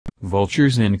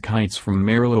Vultures and kites from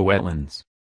Marala Wetlands.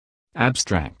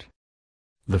 Abstract.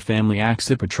 The family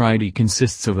Accipitridae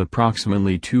consists of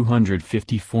approximately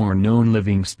 254 known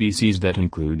living species that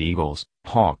include eagles,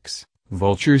 hawks,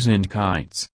 vultures and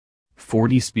kites.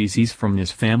 40 species from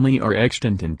this family are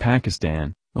extant in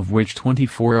Pakistan, of which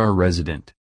 24 are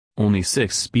resident. Only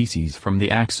 6 species from the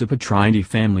Accipitridae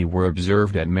family were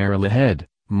observed at Marala Head: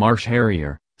 marsh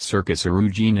harrier, Circus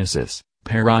aeruginesis,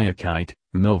 pariah kite,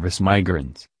 Milvus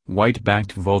migrans,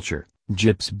 white-backed vulture,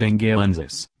 Gyps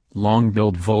bengalensis,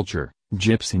 long-billed vulture,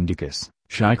 Gyps indicus,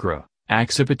 Chycra,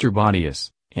 Accipiter boreus,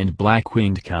 and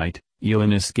black-winged kite,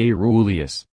 Elenus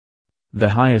caeruleus. The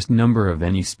highest number of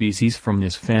any species from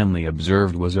this family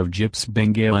observed was of Gyps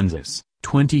bengalensis,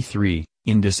 23,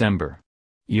 in December.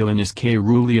 Elenus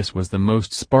caeruleus was the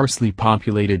most sparsely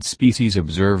populated species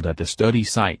observed at the study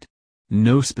site.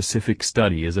 No specific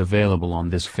study is available on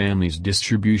this family's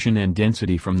distribution and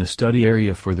density from the study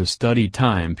area for the study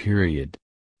time period.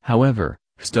 However,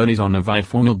 studies on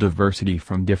avifaunal diversity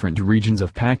from different regions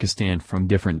of Pakistan from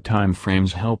different time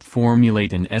frames help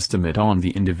formulate an estimate on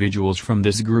the individuals from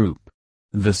this group.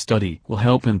 The study will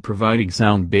help in providing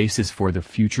sound basis for the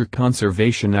future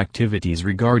conservation activities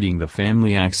regarding the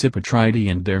family Accipitridae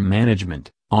and their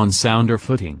management, on sounder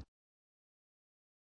footing.